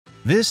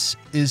This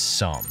is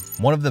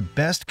S0m, one of the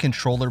best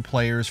controller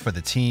players for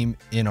the team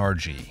in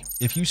RG.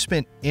 If you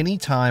spent any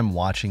time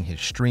watching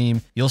his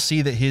stream, you'll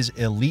see that his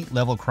elite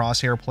level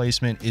crosshair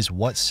placement is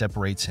what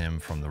separates him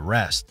from the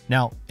rest.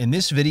 Now, in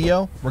this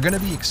video, we're going to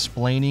be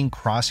explaining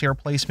crosshair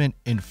placement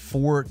in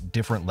 4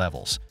 different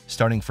levels,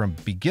 starting from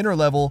beginner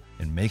level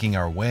and making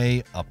our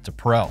way up to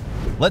pro.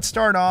 Let's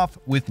start off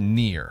with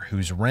Near,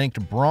 who's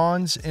ranked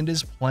bronze and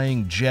is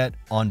playing Jet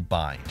on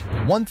Bind.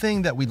 One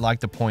thing that we'd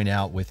like to point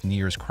out with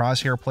Near's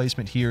crosshair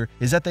placement here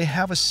is that they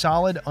have a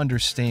solid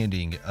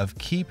understanding of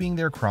keeping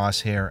their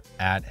crosshair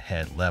at head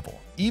level.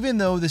 Even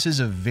though this is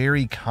a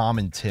very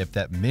common tip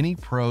that many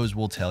pros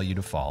will tell you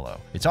to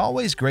follow, it's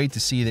always great to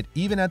see that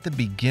even at the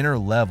beginner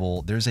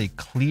level, there's a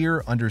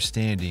clear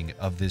understanding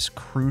of this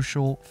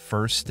crucial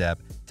first step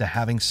to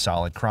having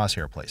solid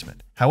crosshair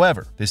placement.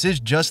 However, this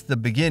is just the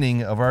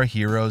beginning of our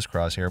hero's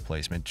crosshair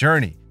placement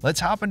journey.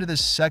 Let's hop into the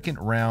second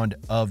round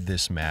of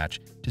this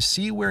match to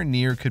see where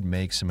Near could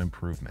make some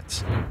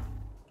improvements.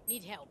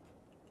 Need help.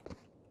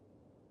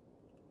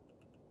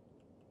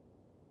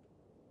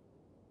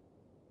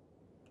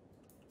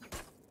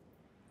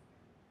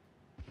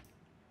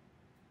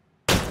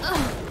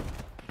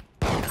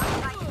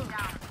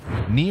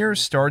 Near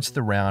starts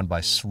the round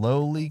by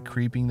slowly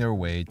creeping their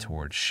way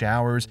towards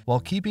showers while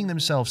keeping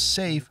themselves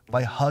safe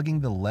by hugging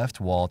the left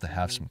wall to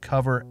have some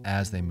cover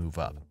as they move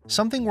up.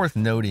 Something worth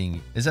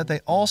noting is that they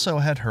also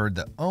had heard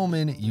that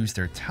Omen used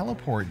their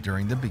teleport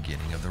during the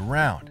beginning of the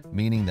round,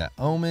 meaning that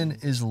Omen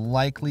is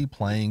likely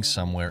playing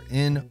somewhere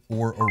in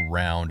or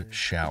around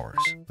showers.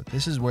 But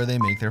this is where they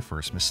make their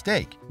first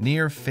mistake.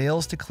 Near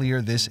fails to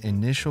clear this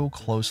initial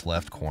close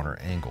left corner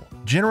angle.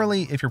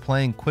 Generally, if you're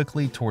playing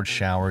quickly towards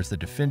showers, the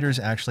defenders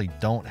actually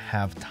don't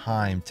have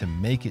time to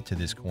make it to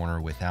this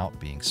corner without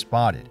being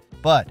spotted.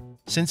 But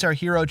since our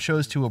hero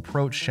chose to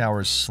approach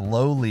showers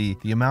slowly,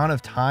 the amount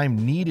of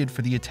time needed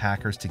for the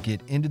attackers to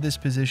get into this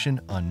position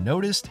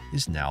unnoticed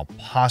is now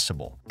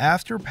possible.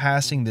 After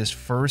passing this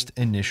first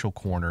initial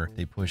corner,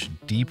 they push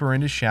deeper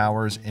into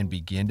showers and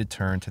begin to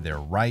turn to their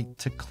right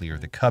to clear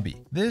the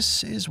cubby.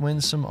 This is when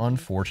some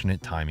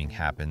unfortunate timing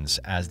happens,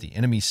 as the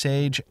enemy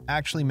Sage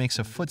actually makes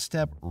a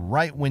footstep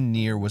right when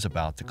Near was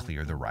about to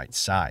clear the right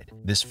side.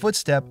 This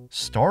footstep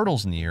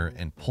startles Near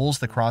and pulls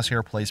the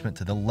crosshair placement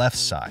to the left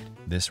side.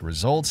 This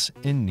results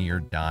in Near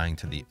dying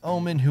to the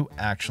Omen, who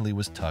actually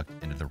was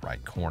tucked into the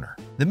right corner.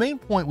 The main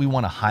point we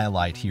want to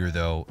highlight here,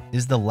 though,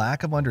 is the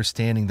lack of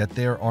understanding that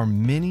there are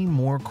many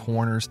more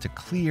corners to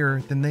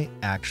clear than they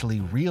actually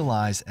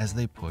realize as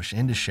they push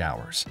into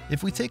showers.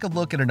 If we take a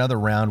look at another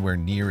round where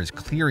Near is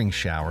clearing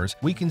showers,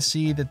 we can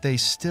see that they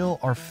still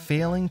are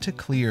failing to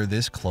clear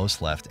this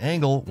close left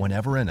angle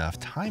whenever enough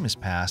time has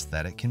passed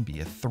that it can be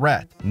a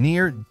threat.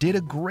 Near did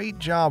a great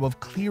job of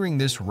clearing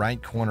this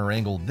right corner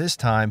angle this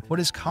time, but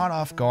is caught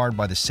off guard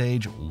by the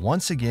Sage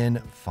once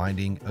again,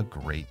 finding a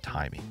great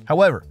timing.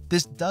 However,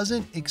 this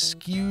doesn't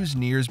excuse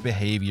Near's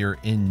behavior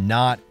in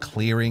not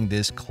clearing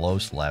this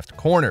close left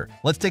corner.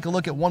 Let's take a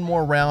look at one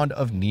more round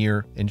of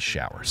Near in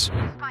showers.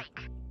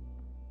 Spike.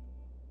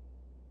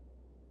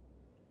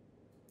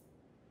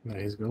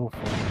 Nice go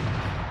for it.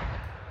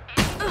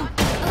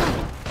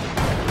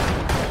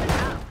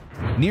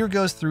 Near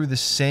goes through the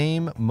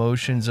same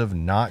motions of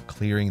not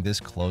clearing this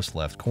close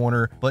left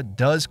corner, but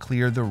does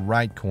clear the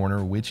right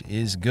corner, which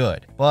is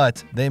good.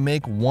 But they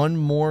make one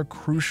more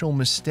crucial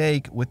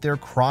mistake with their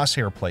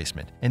crosshair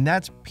placement, and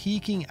that's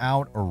peeking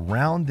out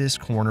around this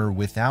corner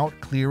without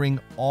clearing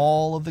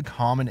all of the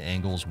common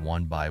angles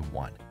one by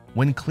one.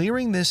 When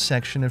clearing this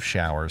section of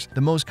showers,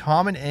 the most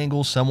common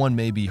angle someone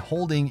may be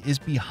holding is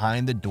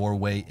behind the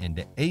doorway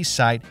into A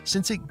site,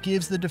 since it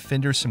gives the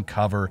defender some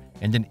cover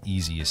and an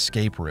easy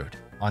escape route.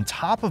 On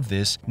top of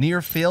this,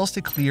 Near fails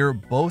to clear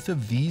both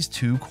of these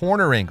 2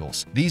 corner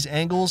angles. These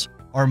angles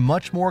are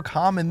much more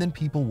common than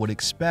people would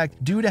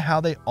expect due to how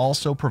they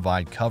also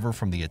provide cover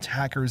from the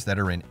attackers that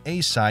are in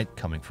A site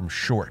coming from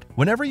short.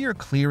 Whenever you're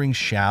clearing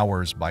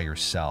showers by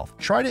yourself,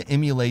 try to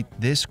emulate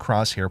this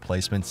crosshair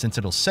placement, since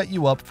it'll set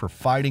you up for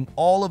fighting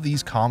all of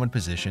these common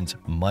positions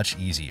much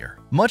easier.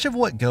 Much of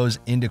what goes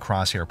into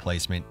crosshair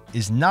placement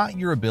is not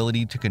your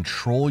ability to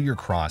control your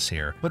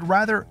crosshair, but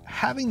rather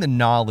having the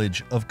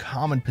knowledge of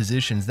common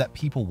positions that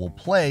people will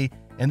play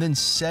and then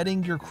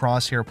setting your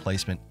crosshair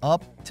placement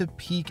up to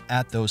peek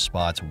at those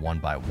spots one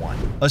by one.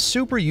 A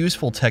super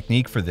useful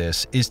technique for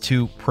this is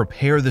to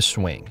prepare the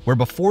swing, where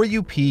before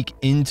you peek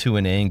into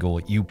an angle,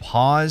 you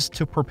pause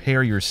to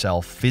prepare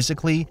yourself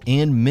physically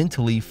and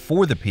mentally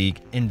for the peek,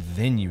 and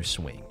then you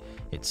swing.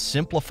 It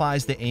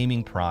simplifies the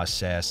aiming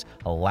process,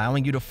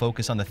 allowing you to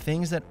focus on the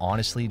things that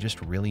honestly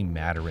just really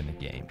matter in the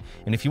game.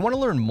 And if you want to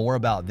learn more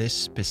about this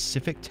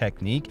specific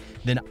technique,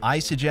 then I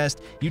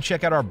suggest you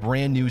check out our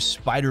brand new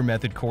Spider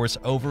Method course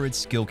over at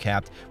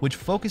SkillCapped, which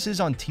focuses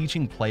on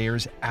teaching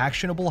players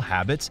actionable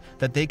habits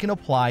that they can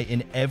apply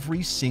in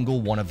every single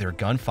one of their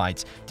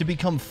gunfights to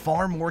become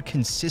far more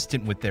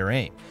consistent with their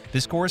aim.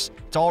 This course,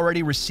 it's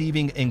already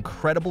receiving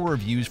incredible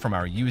reviews from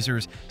our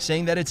users,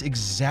 saying that it's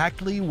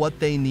exactly what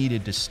they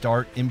needed to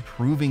start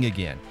improving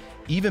again.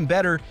 Even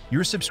better,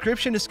 your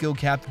subscription to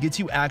SkillCapped gets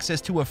you access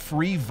to a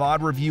free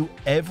VOD review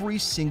every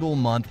single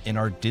month in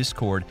our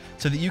Discord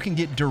so that you can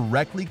get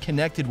directly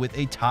connected with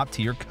a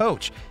top-tier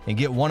coach and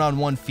get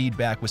one-on-one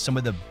feedback with some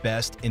of the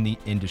best in the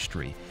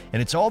industry.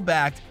 And it's all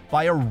backed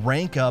by a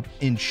rank-up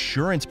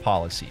insurance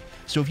policy.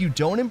 So if you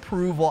don't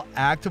improve while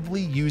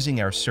actively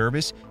using our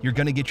service, you're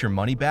going to get your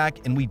money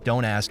back, and we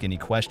don't ask any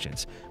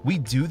questions. We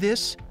do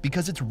this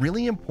because it's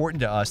really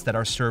important to us that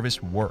our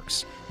service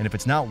works. And if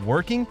it's not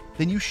working,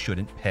 then you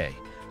shouldn't pay.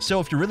 So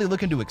if you're really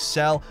looking to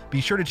excel, be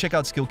sure to check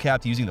out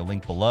SkillCapped using the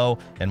link below,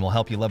 and we'll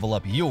help you level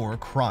up your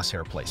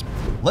crosshair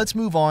placement. Let's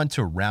move on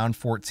to round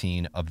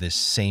 14 of this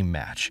same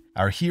match.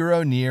 Our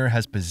hero Nier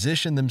has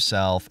positioned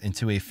themselves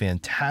into a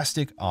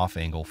fantastic off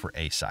angle for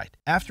A site.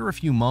 After a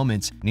few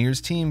moments, Nier's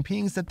team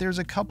pings that there's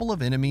a couple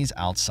of enemies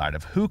outside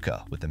of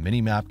Hookah, with the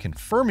minimap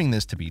confirming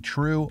this to be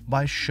true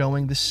by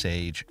showing the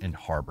Sage and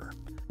Harbor.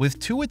 With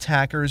two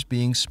attackers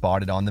being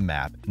spotted on the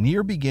map,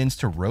 Nier begins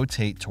to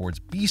rotate towards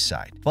B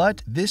side,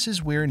 but this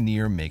is where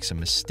Nier makes a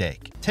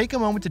mistake. Take a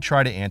moment to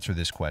try to answer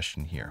this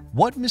question here.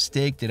 What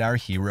mistake did our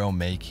hero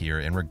make here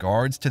in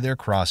regards to their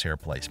crosshair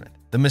placement?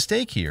 The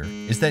mistake here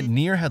is that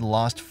Nier had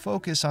lost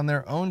focus on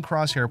their own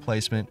crosshair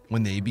placement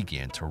when they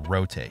began to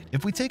rotate.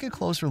 If we take a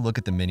closer look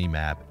at the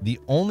minimap, the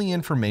only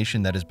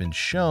information that has been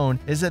shown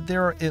is that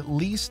there are at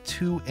least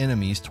two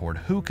enemies toward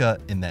Hookah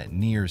and that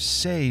Nier's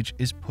Sage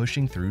is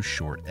pushing through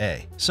short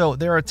A. So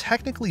there are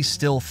technically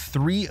still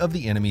 3 of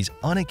the enemies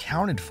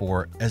unaccounted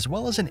for, as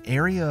well as an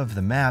area of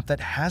the map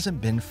that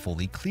hasn't been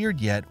fully cleared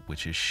yet,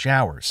 which is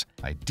showers.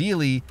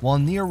 Ideally, while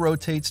Nier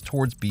rotates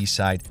towards B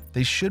side,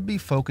 they should be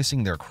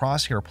focusing their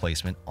crosshair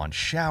placement on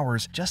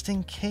showers just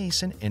in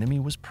case an enemy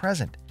was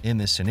present. In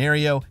this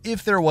scenario,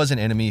 if there was an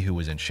enemy who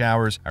was in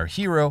showers, our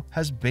hero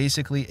has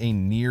basically a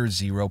near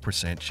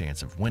 0%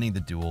 chance of winning the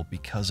duel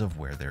because of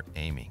where they're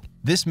aiming.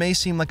 This may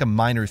seem like a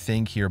minor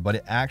thing here, but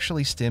it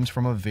actually stems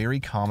from a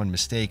very common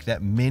mistake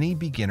that many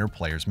beginner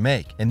players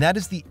make, and that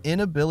is the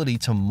inability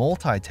to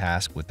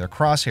multitask with their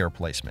crosshair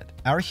placement.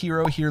 Our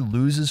hero here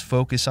loses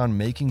focus on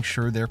making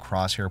sure their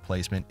crosshair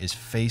placement is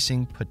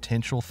facing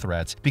potential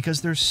threats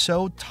because they're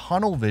so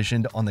tunnel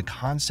visioned on the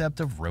concept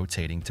of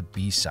rotating to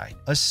B site.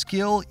 A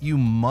skill you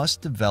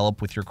must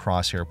develop with your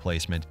crosshair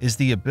placement is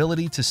the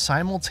ability to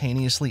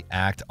simultaneously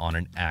act on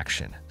an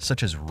action,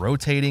 such as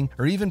rotating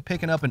or even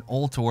picking up an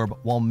ult orb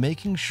while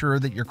making sure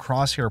that your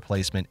crosshair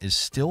placement is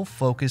still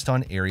focused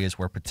on areas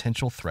where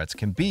potential threats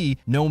can be,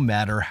 no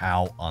matter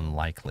how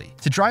unlikely.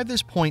 To drive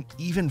this point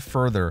even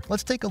further,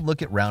 let's take a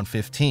look at round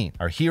 15.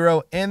 Our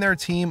hero and their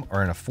team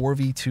are in a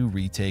 4v2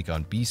 retake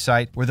on B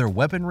site where their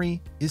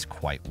weaponry is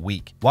quite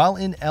weak. While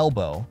in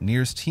elbow,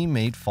 Nier's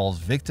teammate falls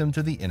victim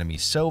to the enemy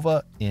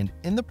Sova and,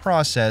 in the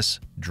process,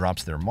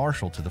 drops their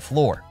marshal to the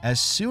floor. As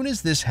soon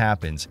as this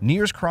happens,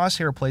 Nier's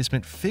crosshair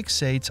placement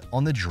fixates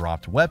on the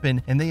dropped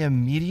weapon and they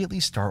immediately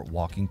start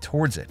walking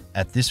towards it.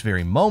 At this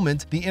very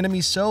moment, the enemy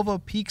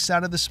Sova peeks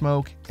out of the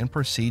smoke and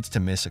proceeds to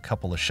miss a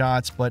couple of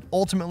shots, but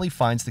ultimately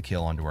finds the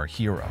kill onto our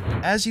hero.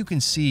 As you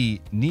can see,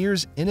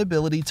 Nier's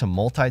inability to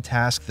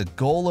multitask the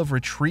goal of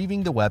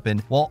retrieving the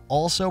weapon while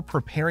also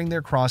preparing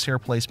their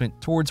crosshair placement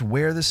towards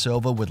where the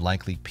Sova would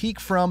likely peek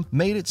from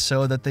made it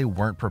so that they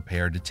weren't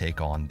prepared to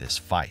take on this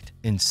fight.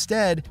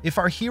 Instead, if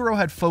our hero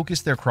had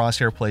focused their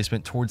crosshair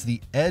placement towards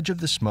the edge of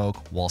the smoke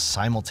while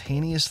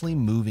simultaneously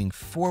moving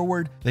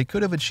forward, they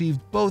could have achieved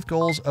both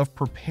goals of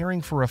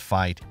preparing for a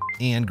fight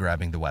and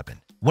grabbing the weapon.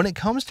 When it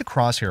comes to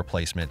crosshair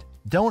placement,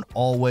 don't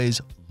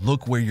always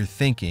look where you're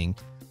thinking,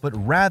 but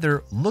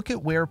rather look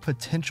at where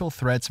potential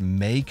threats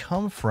may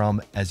come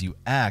from as you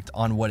act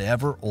on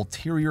whatever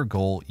ulterior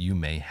goal you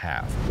may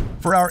have.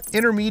 For our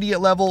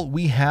intermediate level,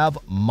 we have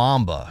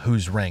Mamba,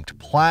 who's ranked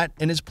Plat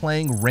and is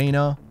playing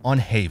Reyna on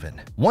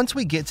Haven. Once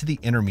we get to the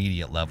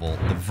intermediate level,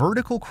 the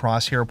vertical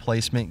crosshair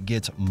placement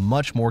gets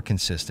much more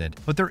consistent,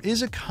 but there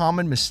is a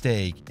common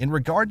mistake in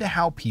regard to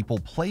how people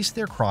place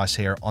their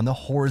crosshair on the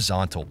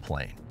horizontal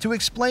plane. To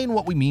explain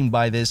what we mean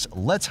by this,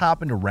 let's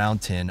hop into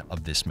round 10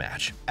 of this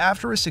match.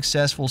 After a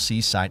successful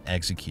C-site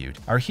execute,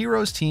 our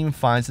hero's team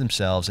finds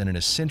themselves in an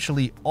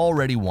essentially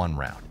already won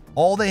round.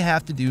 All they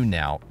have to do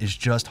now is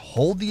just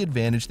hold the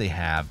advantage they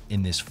have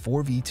in this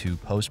 4v2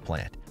 post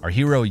plant. Our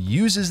hero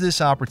uses this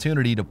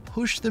opportunity to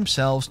push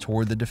themselves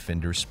toward the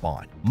defender's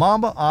spawn.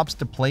 Mamba opts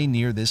to play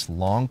near this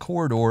long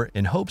corridor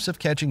in hopes of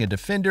catching a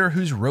defender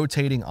who's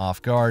rotating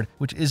off guard,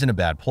 which isn't a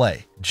bad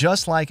play.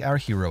 Just like our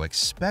hero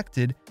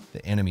expected,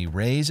 the enemy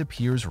Raze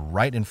appears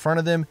right in front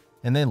of them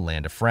and they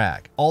land a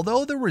frag.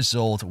 Although the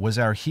result was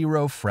our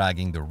hero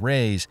fragging the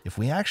Raze, if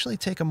we actually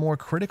take a more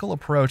critical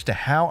approach to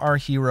how our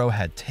hero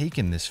had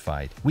taken this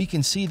fight, we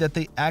can see that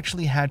they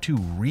actually had to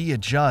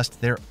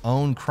readjust their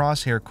own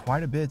crosshair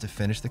quite a bit to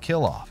finish the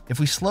kill off. If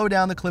we slow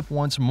down the clip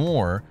once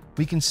more,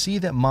 we can see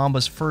that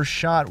Mamba's first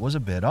shot was a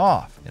bit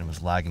off and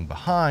was lagging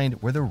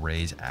behind where the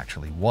Raze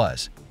actually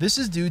was. This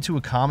is due to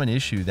a common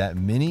issue that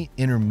many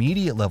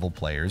intermediate level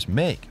players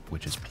make,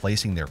 which is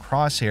placing their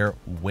crosshair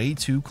way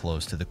too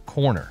close to the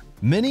corner.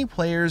 Many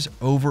players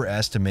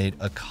overestimate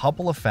a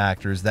couple of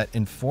factors that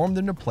inform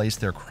them to place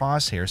their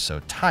crosshair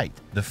so tight.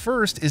 The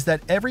first is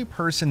that every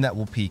person that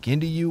will peek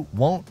into you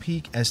won't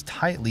peek as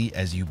tightly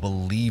as you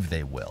believe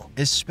they will.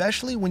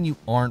 Especially when you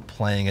aren't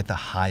playing at the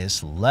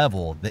highest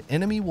level, the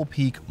enemy will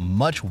peek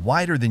much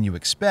wider than you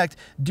expect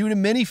due to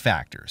many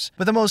factors.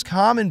 But the most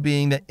common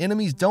being that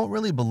enemies don't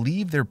really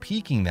believe they're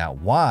peeking that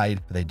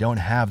wide, but they don't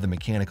have the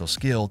mechanical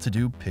skill to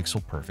do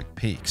pixel-perfect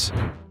peeks.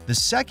 The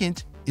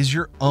second is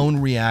your own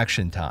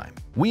reaction time.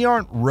 We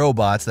aren't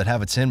robots that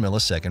have a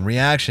 10-millisecond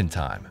reaction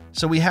time,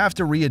 so we have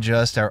to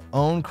readjust our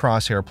own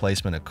crosshair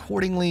placement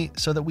accordingly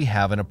so that we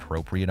have an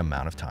appropriate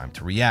amount of time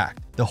to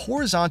react. The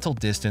horizontal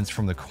distance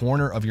from the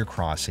corner of your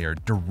crosshair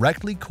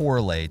directly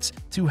correlates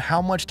to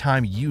how much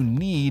time you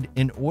need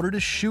in order to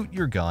shoot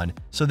your gun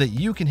so that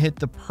you can hit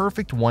the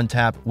perfect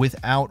one-tap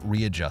without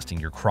readjusting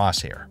your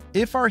crosshair.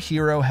 If our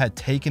hero had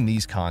taken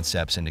these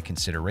concepts into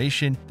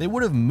consideration, they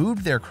would have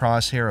moved their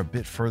crosshair a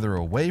bit further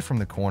away from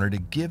the corner to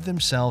give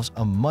themselves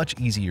a much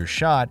easier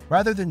shot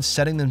rather than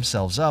setting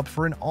themselves up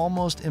for an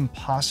almost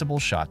impossible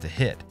shot to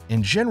hit.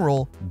 In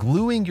general,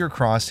 gluing your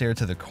crosshair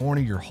to the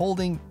corner you're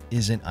holding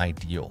isn't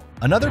ideal.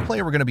 Another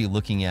player we're going to be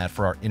looking at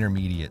for our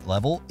intermediate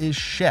level is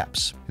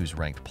S0m, who's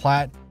ranked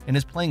Plat and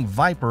is playing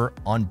Viper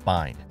on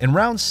Bind. In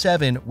round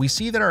 7, we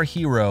see that our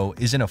hero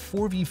is in a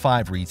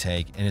 4v5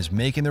 retake and is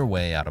making their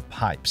way out of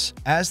pipes.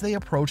 As they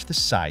approach the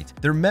site,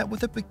 they're met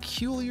with a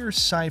peculiar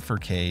cipher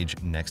cage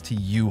next to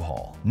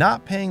U-Haul.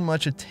 Not paying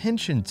much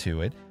attention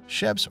to it,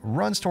 S0m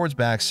runs towards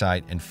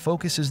backside and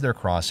focuses their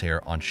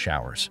crosshair on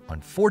showers.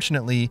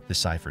 Unfortunately, the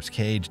cipher's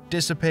cage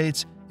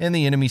dissipates and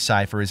the enemy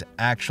cipher is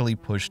actually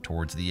pushed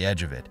towards the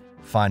edge of it,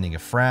 finding a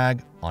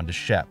frag onto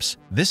S0m.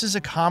 This is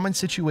a common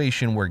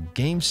situation where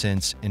game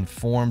sense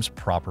informs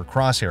proper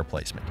crosshair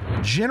placement.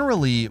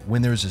 Generally,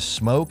 when there's a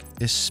smoke,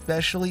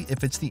 especially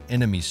if it's the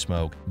enemy's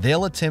smoke,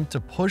 they'll attempt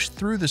to push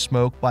through the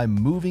smoke by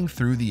moving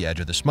through the edge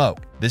of the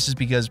smoke. This is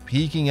because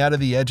peeking out of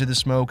the edge of the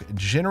smoke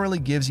generally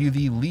gives you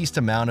the least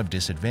amount of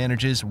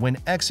disadvantages when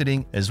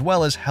exiting, as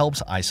well as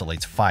helps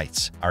isolate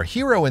fights. Our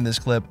hero in this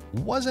clip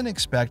wasn't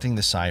expecting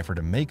the cipher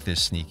to make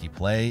this sneaky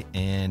play,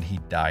 and he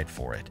died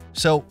for it.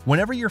 So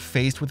whenever you're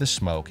faced with a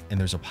smoke and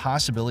there's a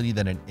possibility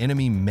that an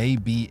enemy may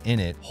be in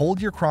it,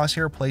 hold your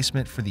crosshair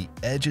placement for the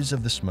edges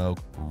of the smoke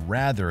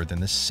rather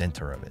than the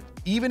center of it.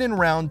 Even in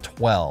round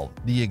 12,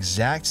 the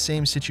exact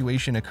same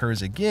situation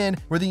occurs again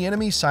where the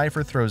enemy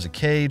cipher throws a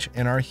cage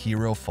and our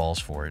hero falls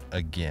for it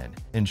again.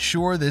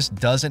 Ensure this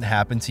doesn't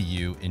happen to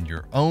you in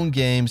your own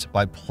games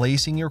by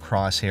placing your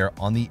crosshair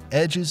on the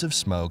edges of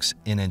smokes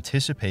in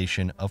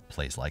anticipation of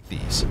plays like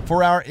these.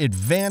 For our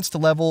advanced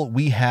level,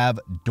 we have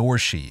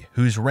Dorshi,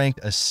 who's ranked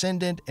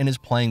Ascendant and is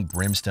playing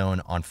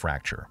Brimstone on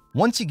Fracture.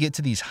 Once you get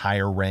to these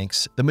higher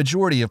ranks, the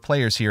majority of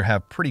players here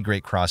have pretty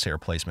great crosshair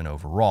placement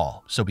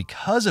overall. So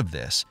because of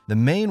this, the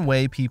main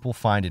way people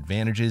find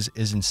advantages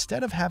is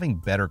instead of having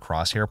better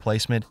crosshair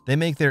placement, they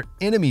make their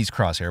enemy's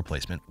crosshair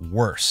placement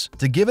worse.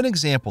 To give an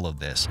example of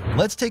this,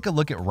 let's take a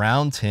look at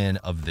round 10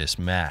 of this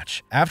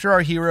match. After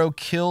our hero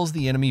kills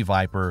the enemy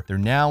Viper, they're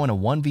now in a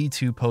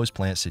 1v2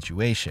 post-plant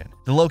situation.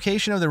 The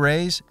location of the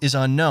raise is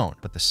unknown,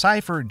 but the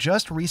cipher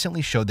just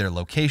recently showed their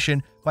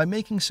location by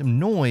making some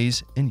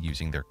noise and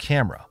using their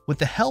camera. With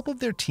the help of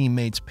their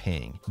teammates'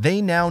 ping,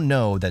 they now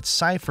know that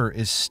Cypher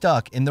is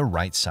stuck in the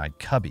right side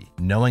cubby.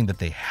 Knowing that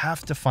they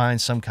have to find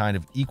some kind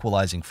of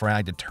equalizing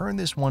frag to turn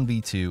this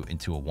 1v2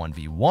 into a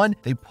 1v1,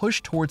 they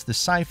push towards the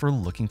Cypher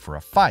looking for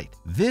a fight.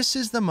 This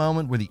is the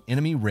moment where the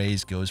enemy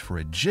raise goes for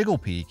a jiggle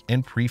peek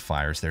and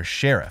pre-fires their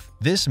sheriff.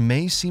 This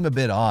may seem a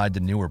bit odd to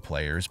newer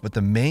players, but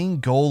the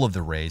main goal of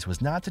the raise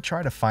was not to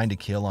try to find a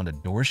kill onto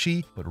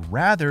Dorshi, but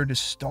rather to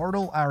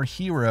startle our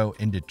hero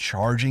into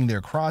charging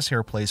their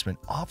crosshair placement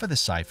off of the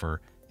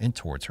cipher and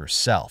towards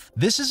herself.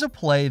 This is a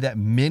play that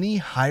many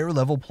higher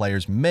level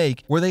players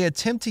make where they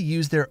attempt to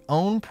use their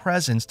own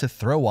presence to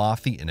throw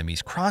off the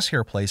enemy's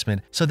crosshair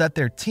placement so that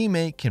their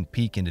teammate can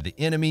peek into the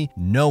enemy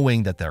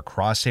knowing that their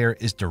crosshair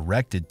is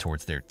directed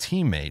towards their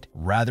teammate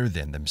rather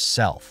than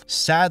themselves.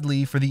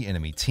 Sadly for the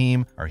enemy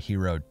team, our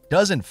hero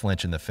doesn't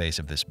flinch in the face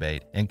of this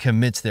bait and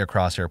commits their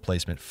crosshair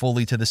placement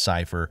fully to the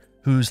cipher,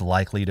 who's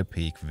likely to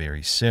peek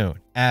very soon.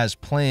 As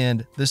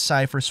planned, the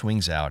cipher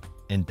swings out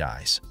and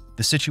dies.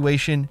 The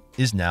situation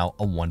is now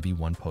a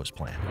 1v1 post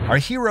plan. Our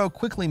hero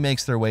quickly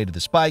makes their way to the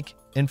spike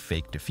and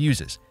fake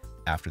defuses.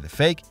 After the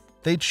fake,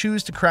 they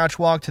choose to crouch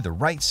walk to the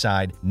right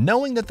side.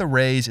 Knowing that the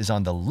raise is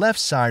on the left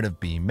side of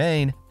B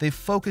main, they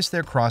focus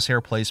their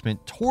crosshair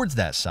placement towards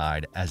that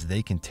side as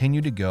they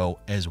continue to go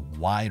as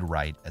wide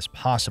right as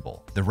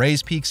possible. The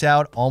raise peeks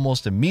out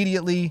almost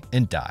immediately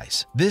and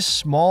dies. This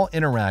small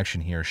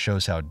interaction here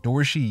shows how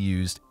Dorshi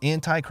used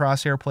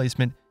anti-crosshair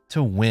placement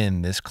to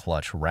win this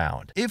clutch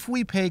round. If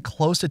we pay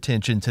close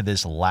attention to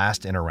this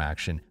last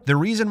interaction, the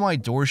reason why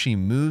Dorsey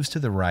moves to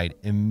the right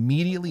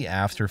immediately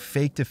after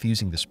fake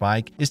defusing the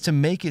spike is to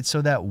make it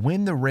so that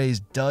when the Raze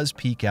does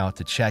peek out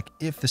to check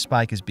if the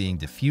spike is being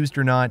defused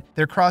or not,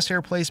 their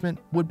crosshair placement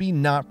would be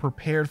not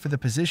prepared for the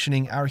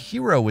positioning our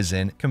hero is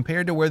in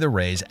compared to where the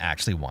Raze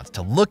actually wants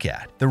to look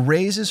at. The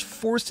Raze is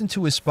forced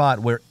into a spot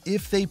where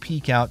if they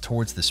peek out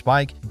towards the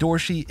spike,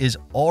 Dorsey is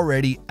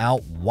already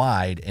out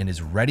wide and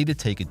is ready to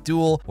take a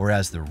duel,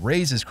 whereas the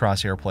Raze's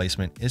crosshair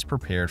placement is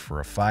prepared for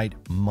a fight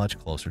much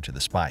closer to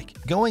the spike.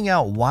 Going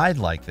out wide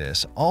like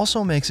this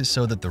also makes it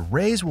so that the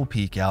Raze will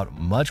peek out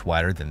much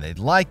wider than they'd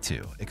like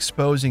to,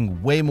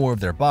 exposing way more of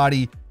their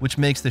body, which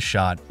makes the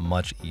shot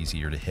much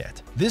easier to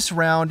hit. This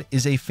round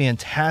is a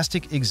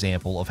fantastic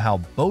example of how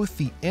both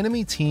the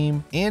enemy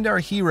team and our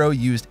hero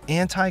used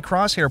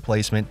anti-crosshair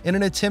placement in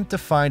an attempt to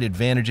find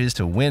advantages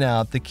to win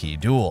out the key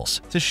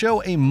duels. To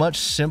show a much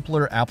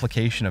simpler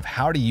application of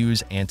how to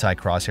use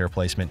anti-crosshair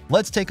placement,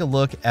 let's take a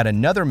look at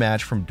another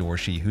match from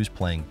Dorsey who's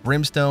playing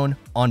Brimstone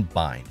on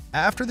Bind.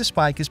 After the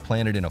spike is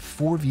planted in a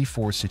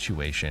 4v4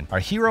 situation, our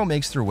hero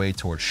makes their way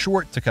towards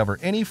short to cover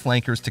any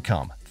flankers to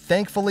come.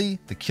 Thankfully,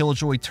 the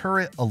Killjoy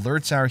turret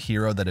alerts our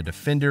hero that a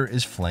defender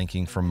is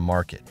flanking from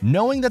Market.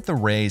 Knowing that the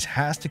Raze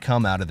has to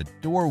come out of the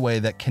doorway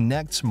that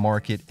connects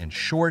Market and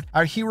short,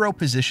 our hero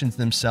positions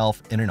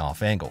themselves in an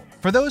off angle.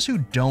 For those who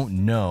don't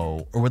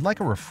know or would like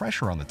a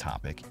refresher on the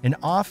topic, an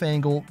off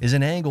angle is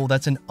an angle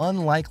that's an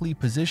unlikely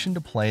position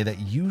to play that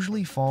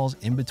usually falls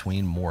in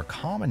between more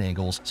common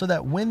angles so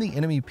that when the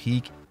enemy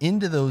peek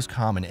into those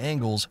common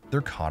angles,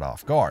 they're caught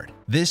off guard.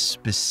 This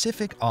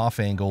specific off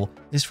angle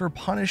is for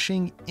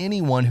punishing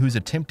anyone who's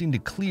attempting to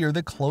clear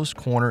the close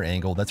corner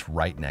angle that's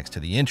right next to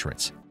the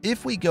entrance.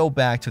 If we go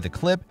back to the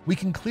clip, we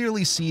can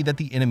clearly see that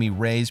the enemy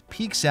Raze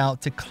peeks out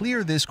to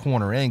clear this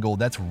corner angle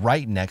that's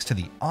right next to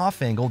the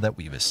off angle that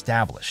we've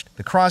established.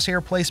 The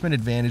crosshair placement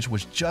advantage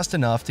was just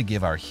enough to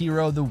give our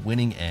hero the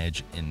winning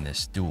edge in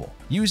this duel.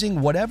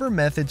 Using whatever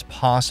methods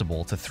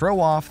possible to throw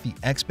off the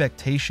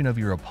expectation of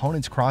your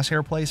opponent's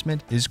crosshair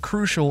placement is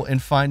crucial in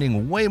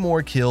finding way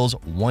more kills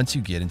once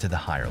you get into the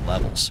higher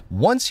levels.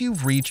 Once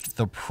you've reached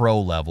the pro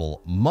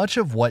level, much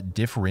of what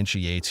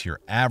differentiates your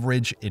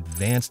average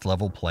advanced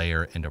level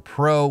player and a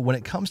pro when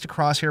it comes to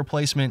crosshair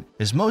placement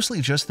is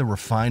mostly just the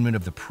refinement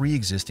of the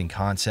pre-existing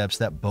concepts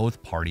that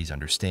both parties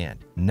understand.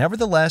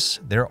 Nevertheless,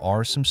 there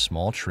are some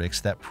small tricks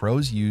that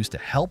pros use to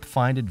help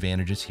find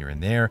advantages here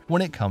and there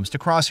when it comes to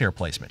crosshair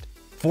placement.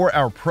 For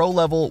our pro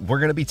level, we're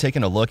going to be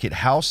taking a look at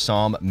how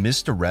S0m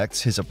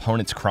misdirects his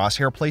opponent's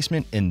crosshair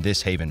placement in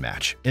this Haven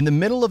match. In the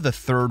middle of the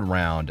third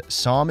round,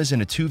 S0m is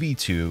in a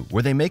 2v2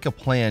 where they make a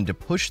plan to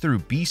push through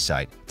B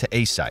site to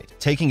A site.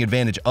 Taking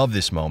advantage of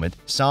this moment,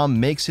 S0m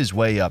makes his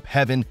way up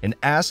Heaven and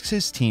asks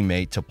his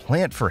teammate to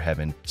plant for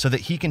Heaven so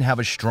that he can have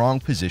a strong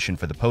position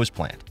for the post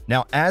plant.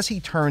 Now, as he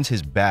turns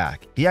his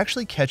back, he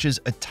actually catches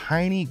a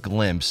tiny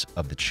glimpse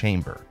of the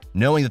chamber.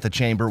 Knowing that the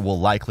chamber will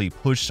likely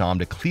push S0m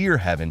to clear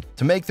Heaven,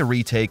 to make the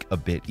retake a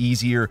bit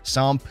easier,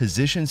 S0m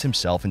positions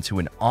himself into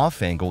an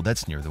off angle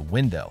that's near the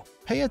window.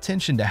 Pay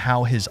attention to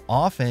how his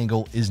off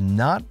angle is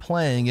not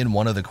playing in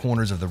one of the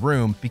corners of the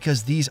room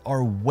because these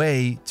are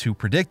way too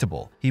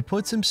predictable. He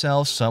puts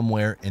himself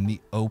somewhere in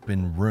the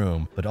open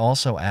room, but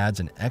also adds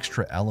an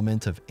extra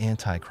element of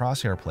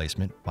anti-crosshair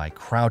placement by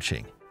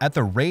crouching. At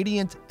the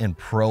Radiant and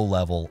Pro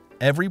level,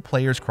 every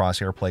player's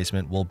crosshair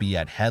placement will be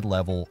at head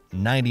level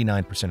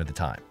 99% of the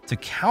time. To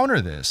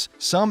counter this,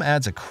 S0m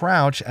adds a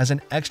crouch as an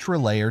extra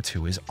layer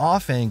to his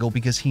off angle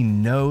because he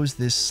knows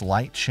this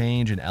slight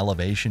change in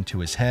elevation to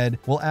his head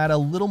will add a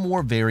little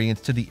more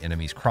variance to the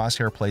enemy's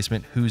crosshair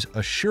placement who's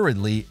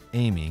assuredly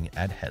aiming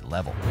at head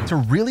level. To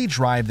really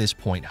drive this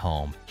point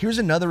home, here's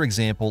another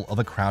example of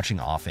a crouching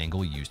off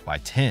angle used by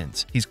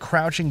Tens. He's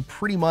crouching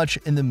pretty much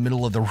in the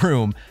middle of the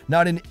room,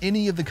 not in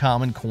any of the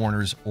common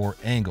corners or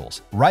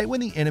angles. Right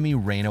when the enemy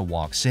Reyna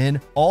walks in,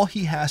 all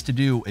he has to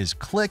do is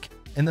click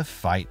and the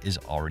fight is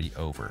already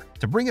over.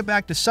 To bring it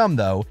back to S0m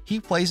though, he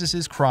places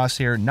his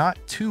crosshair not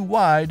too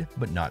wide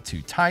but not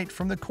too tight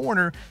from the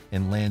corner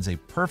and lands a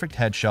perfect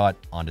headshot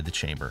onto the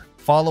chamber.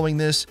 Following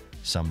this,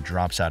 S0m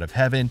drops out of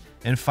Heaven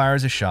and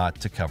fires a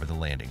shot to cover the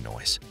landing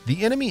noise.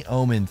 The enemy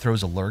Omen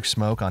throws a lurk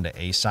smoke onto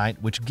A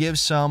site, which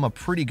gives S0m a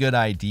pretty good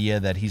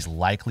idea that he's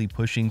likely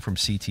pushing from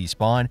CT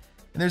spawn,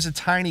 and there's a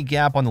tiny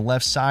gap on the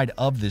left side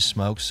of this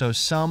smoke, so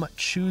S0m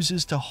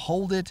chooses to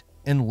hold it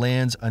and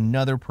lands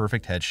another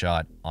perfect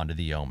headshot onto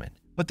the Omen.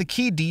 But the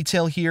key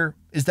detail here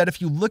is that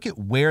if you look at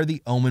where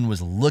the Omen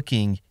was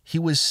looking, he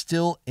was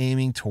still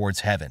aiming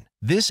towards Heaven.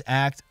 This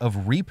act of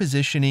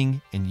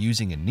repositioning and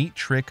using a neat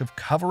trick of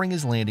covering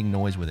his landing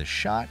noise with a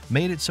shot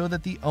made it so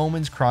that the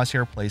Omen's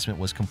crosshair placement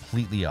was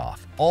completely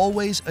off.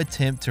 Always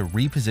attempt to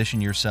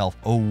reposition yourself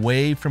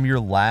away from your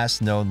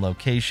last known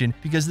location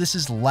because this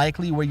is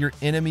likely where your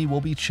enemy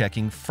will be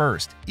checking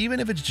first. Even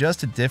if it's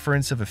just a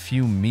difference of a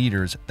few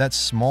meters, that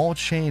small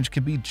change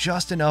could be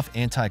just enough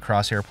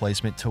anti-crosshair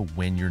placement to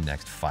win your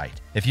next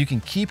fight. If you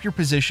can keep your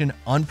position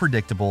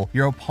unpredictable,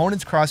 your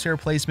opponent's crosshair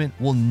placement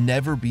will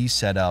never be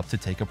set up to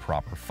take a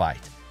proper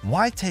fight.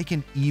 Why take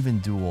an even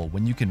duel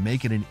when you can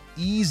make it an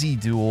easy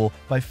duel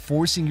by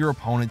forcing your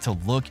opponent to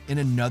look in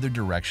another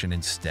direction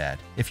instead?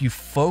 If you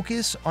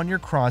focus on your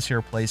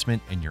crosshair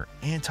placement and your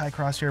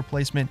anti-crosshair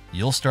placement,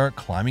 you'll start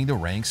climbing the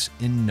ranks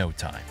in no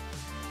time.